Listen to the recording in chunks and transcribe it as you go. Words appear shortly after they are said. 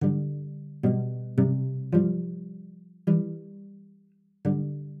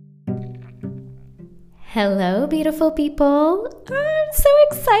Hello, beautiful people. I'm so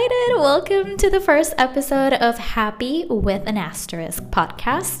excited. Welcome to the first episode of Happy with an Asterisk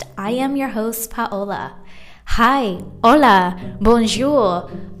podcast. I am your host, Paola. Hi, hola,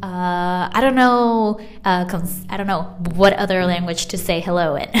 bonjour. I don't know what other language to say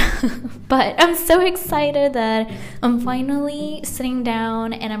hello in, but I'm so excited that I'm finally sitting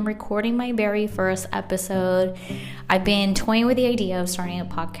down and I'm recording my very first episode. I've been toying with the idea of starting a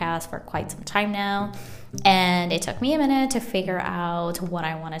podcast for quite some time now, and it took me a minute to figure out what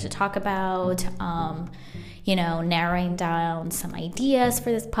I wanted to talk about. Narrowing down some ideas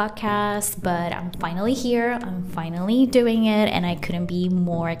for this podcast, but I'm finally here. I'm finally doing it, and I couldn't be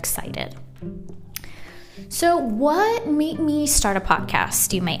more excited. So what made me start a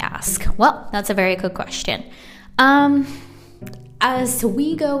podcast, you may ask? Well, that's a very good question. As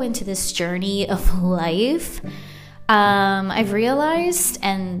we go into this journey of life, I've realized,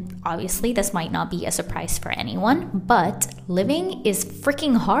 and obviously this might not be a surprise for anyone, but living is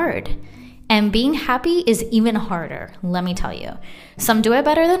freaking hard. And being happy is even harder, let me tell you. Some do it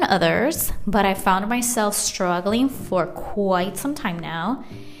better than others, but I found myself struggling for quite some time now.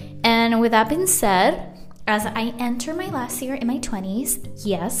 And with that being said, as I enter my last year in my 20s,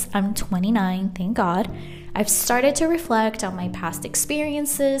 yes, I'm 29, thank God, I've started to reflect on my past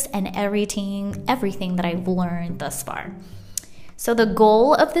experiences and everything that I've learned thus far. So the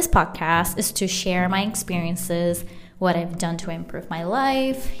goal of this podcast is to share my experiences, what I've done to improve my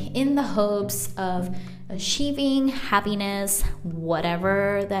life, in the hopes of achieving happiness,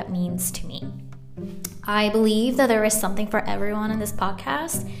 whatever that means to me. I believe that there is something for everyone in this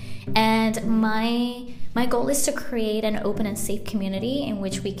podcast, and my goal is to create an open and safe community in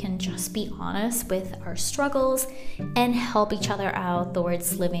which we can just be honest with our struggles and help each other out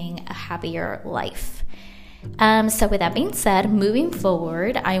towards living a happier life. So with that being said, moving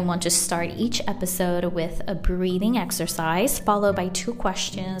forward, I want to start each episode with a breathing exercise followed by 2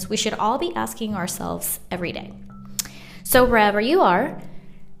 questions we should all be asking ourselves every day. So wherever you are,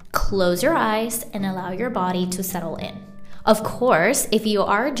 close your eyes and allow your body to settle in. Of course, if you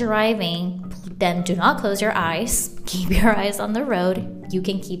are driving, then do not close your eyes. Keep your eyes on the road. You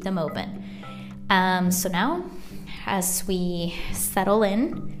can keep them open. So now, as we settle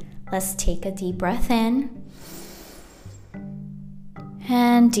in, let's take a deep breath in.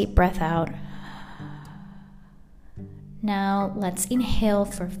 And deep breath out. Now let's inhale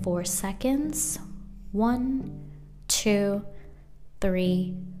for 4 seconds. 1, 2,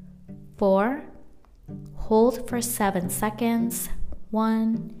 3, 4. Hold for 7 seconds.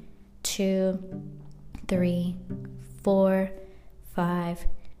 1, 2, 3, 4, 5,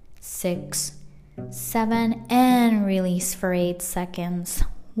 6, 7. And release for 8 seconds.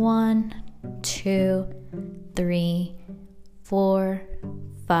 1, 2, 3, 4,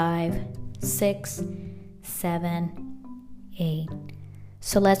 5, 6, 7, 8.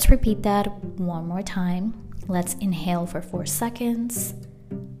 So let's repeat that one more time. Let's inhale for 4 seconds.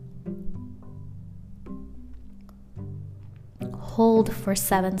 Hold for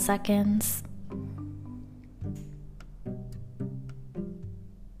 7 seconds.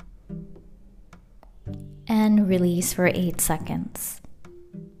 And release for 8 seconds.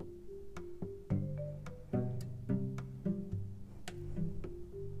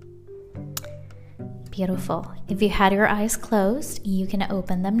 Beautiful. If you had your eyes closed, you can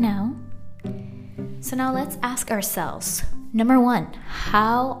open them now. So now let's ask ourselves, number 1,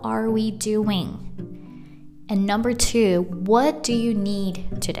 how are we doing? And number 2, what do you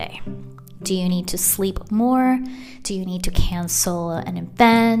need today? Do you need to sleep more? Do you need to cancel an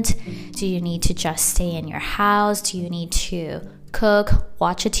event? Do you need to just stay in your house? Do you need to cook,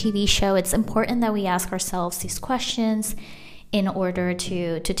 watch a TV show? It's important that we ask ourselves these questions in order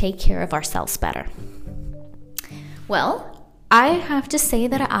to take care of ourselves better. Well, I have to say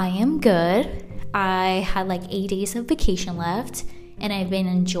that I am good. I had like 8 days of vacation left, and I've been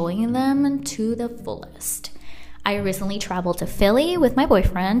enjoying them to the fullest. I recently traveled to Philly with my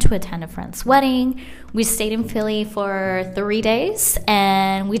boyfriend to attend a friend's wedding. We stayed in Philly for 3 days,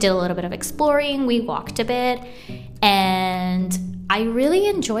 and we did a little bit of exploring. We walked a bit, and I really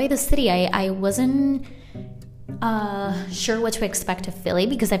enjoyed the city. I wasn't sure what to expect of Philly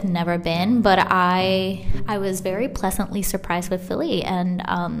because I've never been, but I was very pleasantly surprised with Philly, and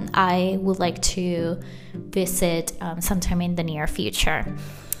I would like to visit sometime in the near future.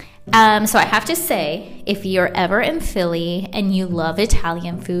 So I have to say, if you're ever in Philly and you love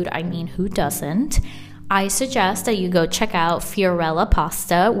Italian food, I mean, who doesn't? I suggest that you go check out Fiorella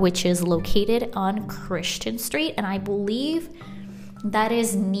Pasta, which is located on Christian Street, and I believe that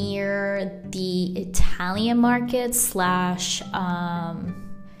is near the Italian market /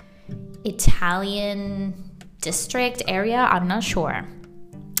 Italian district area. I'm not sure.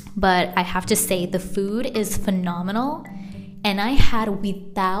 But I have to say the food is phenomenal. And I had,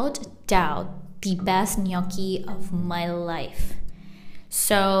 without doubt, the best gnocchi of my life.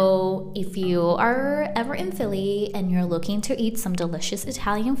 So if you are ever in Philly and you're looking to eat some delicious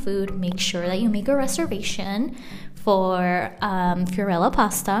Italian food, make sure that you make a reservation for Fiorella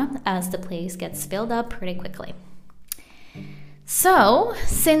Pasta, as the place gets filled up pretty quickly. So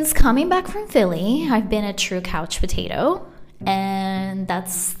since coming back from Philly, I've been a true couch potato, and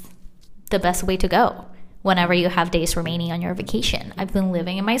that's the best way to go whenever you have days remaining on your vacation. I've been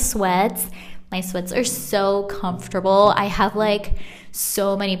living in my sweats. My sweats are so comfortable. I have like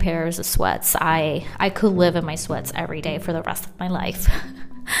so many pairs of sweats. I could live in my sweats every day for the rest of my life.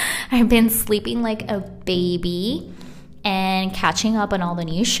 I've been sleeping like a baby and catching up on all the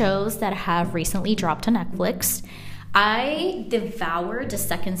new shows that have recently dropped to Netflix. I devoured the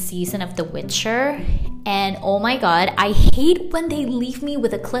second season of The Witcher, and oh my god, I hate when they leave me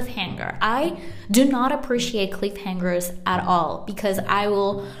with a cliffhanger. I do not appreciate cliffhangers at all because I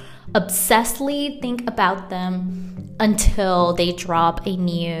will obsessively think about them until they drop a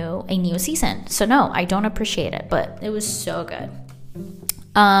new season. So no, I don't appreciate it, but it was so good.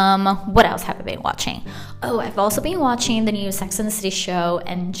 What else have I been watching? Oh, I've also been watching the new Sex and the City show,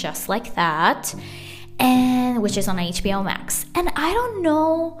 And Just Like That, and which is on HBO Max. And I don't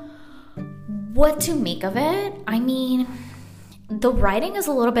know what to make of it. I mean, the writing is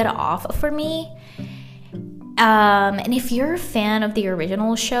a little bit off for me. And if you're a fan of the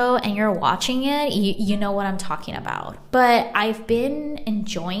original show and you're watching it, you know what I'm talking about. But I've been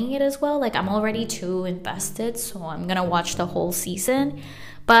enjoying it as well. Like, I'm already too invested, so I'm gonna watch the whole season.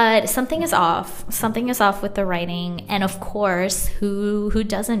 But something is off. Something is off with the writing. And of course, who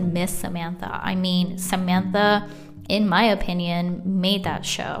doesn't miss Samantha? I mean, Samantha, in my opinion, made that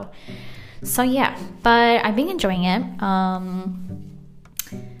show. So yeah, but I've been enjoying it.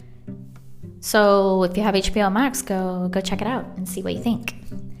 So if you have HBO Max, go check it out and see what you think.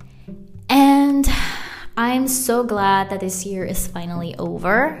 And I'm so glad that this year is finally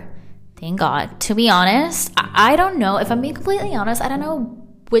over. Thank God. To be honest, I don't know. If I'm being completely honest, I don't know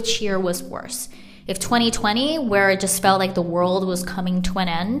which year was worse. If 2020, where it just felt like the world was coming to an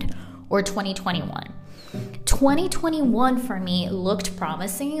end, or 2021. 2021 for me looked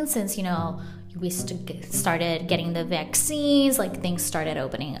promising since, we started getting the vaccines, like things started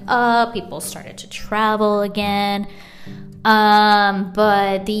opening up, people started to travel again.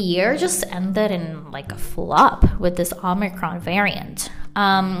 But the year just ended in like a flop with this Omicron variant.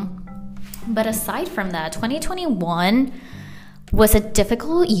 But aside from that, 2021 was a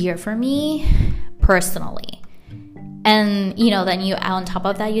difficult year for me personally. And, then you, on top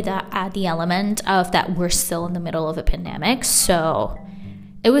of that, you add the element of that we're still in the middle of a pandemic. So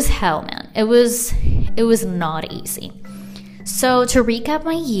it was hell, man. It was not easy. So to recap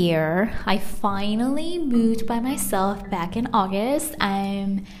my year, I finally moved by myself back in August.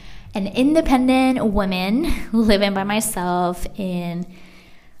 I'm an independent woman living by myself in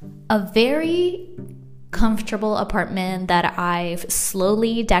a very comfortable apartment that I've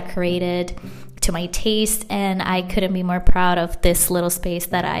slowly decorated to my taste, and I couldn't be more proud of this little space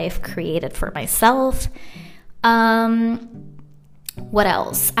that I've created for myself. What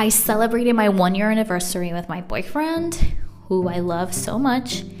else? I celebrated my 1-year anniversary with my boyfriend, who I love so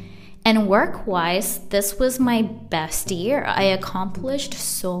much. And work-wise, this was my best year. I accomplished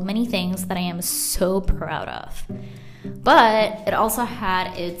so many things that I am so proud of. But it also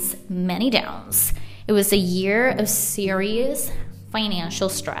had its many downs. It was a year of serious financial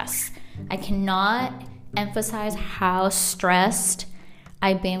stress. I cannot emphasize how stressed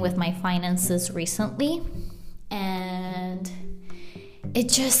I've been with my finances recently. And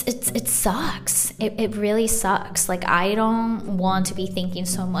it sucks. It really sucks. Like, I don't want to be thinking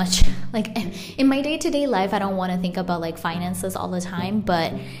so much. Like, in my day-to-day life, I don't want to think about like finances all the time.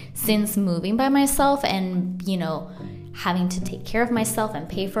 But since moving by myself and, having to take care of myself and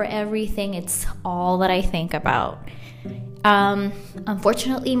pay for everything, it's all that I think about.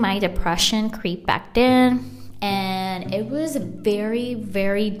 Unfortunately, my depression creeped back in, and it was very,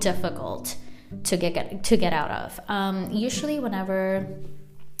 very difficult to get out of. Usually whenever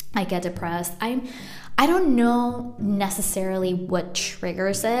I get depressed, I don't know necessarily what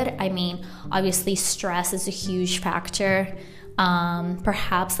triggers it. I mean, obviously stress is a huge factor.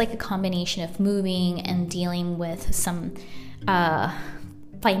 Perhaps like a combination of moving and dealing with some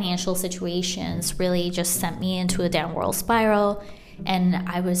financial situations really just sent me into a downward spiral, and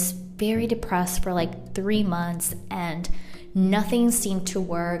I was very depressed for like 3 months, and nothing seemed to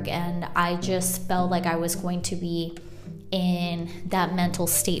work, and I just felt like I was going to be in that mental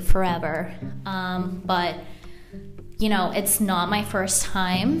state forever. But it's not my first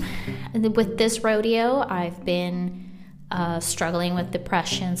time with this rodeo. I've been struggling with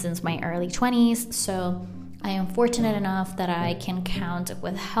depression since my early 20s, so I am fortunate enough that I can count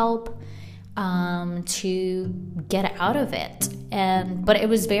with help to get out of it. But it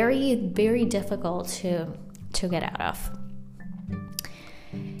was very, very difficult to get out of.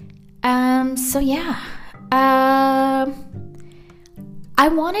 I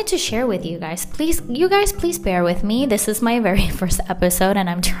wanted to share with you guys. Please bear with me. This is my very first episode, and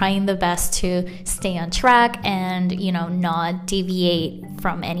I'm trying the best to stay on track and, not deviate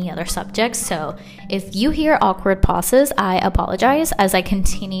from any other subjects. So if you hear awkward pauses, I apologize. As I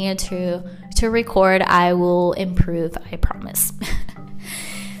continue to record, I will improve, I promise.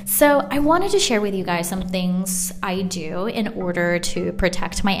 So I wanted to share with you guys some things I do in order to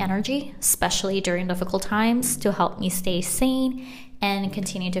protect my energy, especially during difficult times, to help me stay sane and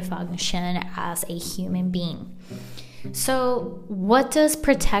continue to function as a human being. So what does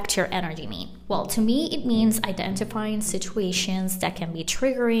protect your energy mean? Well, to me, it means identifying situations that can be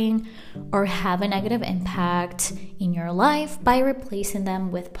triggering or have a negative impact in your life by replacing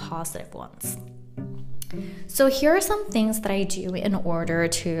them with positive ones. So here are some things that I do in order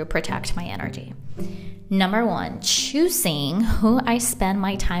to protect my energy. Number 1, choosing who I spend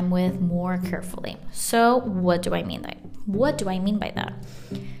my time with more carefully. So what do I mean by that?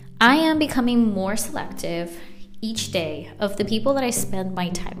 I am becoming more selective each day of the people that I spend my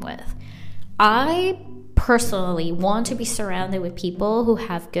time with. I personally want to be surrounded with people who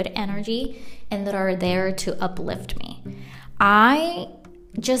have good energy and that are there to uplift me. I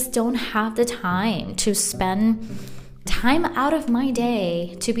just don't have the time to spend time out of my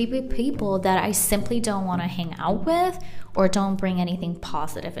day to be with people that I simply don't want to hang out with or don't bring anything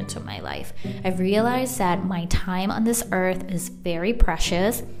positive into my life. I've realized that my time on this earth is very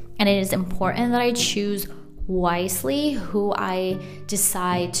precious, and it is important that I choose wisely who I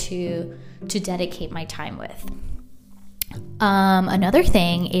decide to dedicate my time with. Another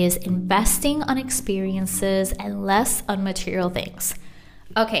thing is investing on experiences and less on material things.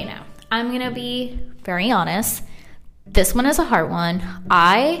 Okay, now, I'm going to be very honest. This one is a hard one.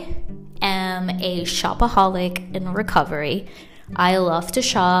 I am a shopaholic in recovery. I love to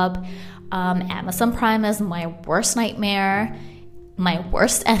shop. Amazon Prime is my worst nightmare, my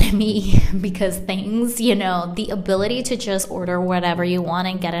worst enemy, because things, the ability to just order whatever you want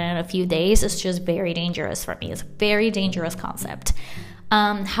and get it in a few days is just very dangerous for me. It's a very dangerous concept.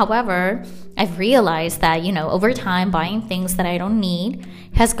 However, I've realized that, over time, buying things that I don't need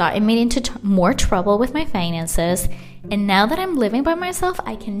has gotten me into more trouble with my finances. And now that I'm living by myself,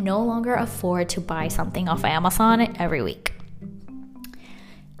 I can no longer afford to buy something off Amazon every week.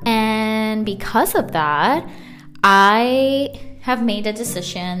 And because of that, I have made a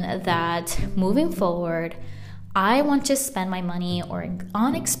decision that moving forward, I want to spend my money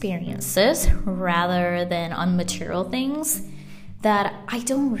on experiences rather than on material things that I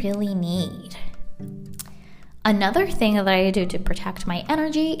don't really need. Another thing that I do to protect my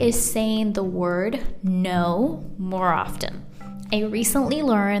energy is saying the word no more often. I recently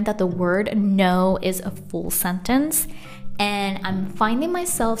learned that the word no is a full sentence, and I'm finding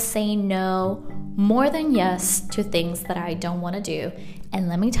myself saying no more than yes to things that I don't want to do. And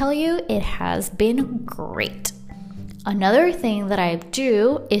let me tell you, it has been great. Another thing that I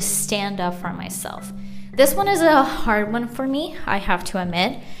do is stand up for myself. This one is a hard one for me, I have to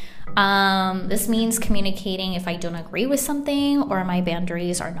admit. This means communicating if I don't agree with something or my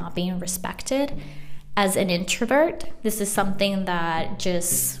boundaries are not being respected. As an introvert, this is something that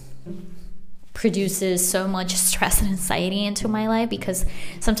just produces so much stress and anxiety into my life, because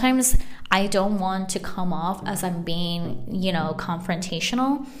sometimes I don't want to come off as I'm being,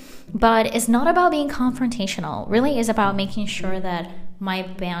 confrontational. But it's not about being confrontational. Really, it's about making sure that my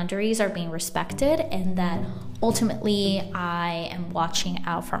boundaries are being respected and that ultimately I am watching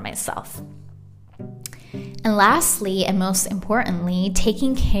out for myself. And lastly, and most importantly,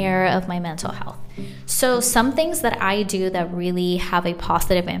 taking care of my mental health. So some things that I do that really have a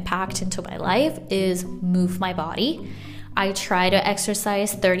positive impact into my life is move my body. I try to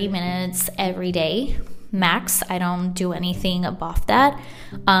exercise 30 minutes every day, max. I don't do anything above that.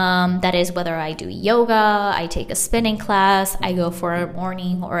 That is whether I do yoga, I take a spinning class, I go for a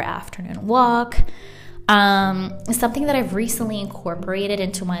morning or afternoon walk. Something that I've recently incorporated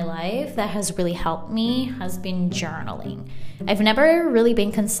into my life that has really helped me has been journaling. I've never really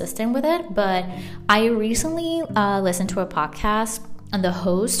been consistent with it, but I recently listened to a podcast, and the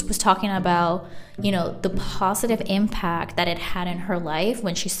host was talking about, the positive impact that it had in her life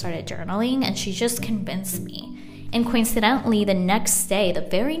when she started journaling, and she just convinced me. And coincidentally, the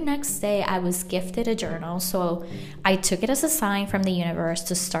very next day, I was gifted a journal. So I took it as a sign from the universe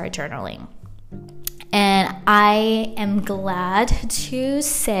to start journaling. And I am glad to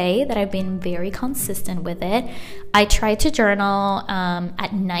say that I've been very consistent with it. I try to journal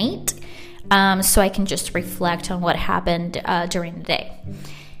at night so I can just reflect on what happened during the day.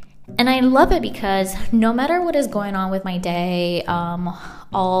 And I love it because no matter what is going on with my day,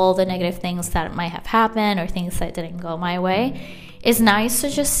 all the negative things that might have happened or things that didn't go my way, it's nice to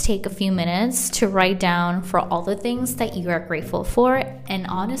just take a few minutes to write down for all the things that you are grateful for. And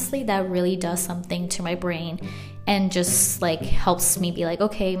honestly, that really does something to my brain and just like helps me be like,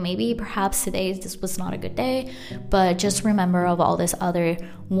 okay, maybe perhaps today this was not a good day, but just remember of all these other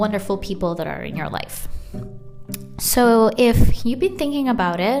wonderful people that are in your life. So if you've been thinking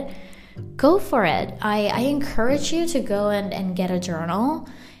about it, go for it. I encourage you to go and get a journal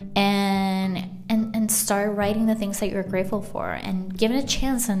and start writing the things that you're grateful for and give it a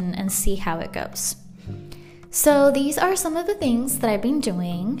chance and see how it goes. So these are some of the things that I've been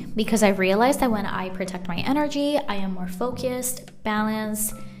doing because I realized that when I protect my energy, I am more focused,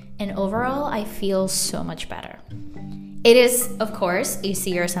 balanced, and overall I feel so much better. It is, of course,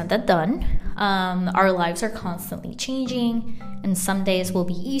 easier said than done. Our lives are constantly changing, and some days will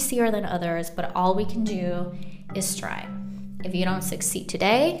be easier than others, but all we can do is try. If you don't succeed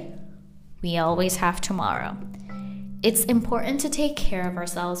today, we always have tomorrow. It's important to take care of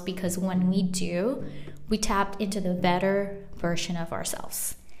ourselves because when we do, we tap into the better version of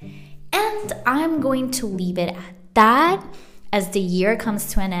ourselves. And I'm going to leave it at that. As the year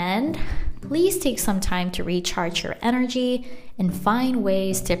comes to an end, please take some time to recharge your energy and find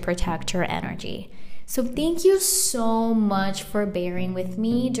ways to protect your energy. So thank you so much for bearing with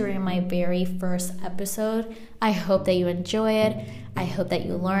me during my very first episode. I hope that you enjoy it. I hope that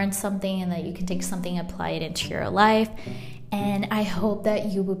you learned something and that you can take something and apply it into your life. And I hope that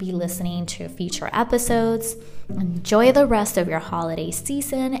you will be listening to future episodes. Enjoy the rest of your holiday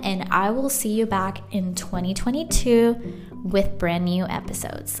season, and I will see you back in 2022 with brand new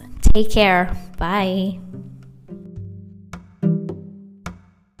episodes. Take care. Bye.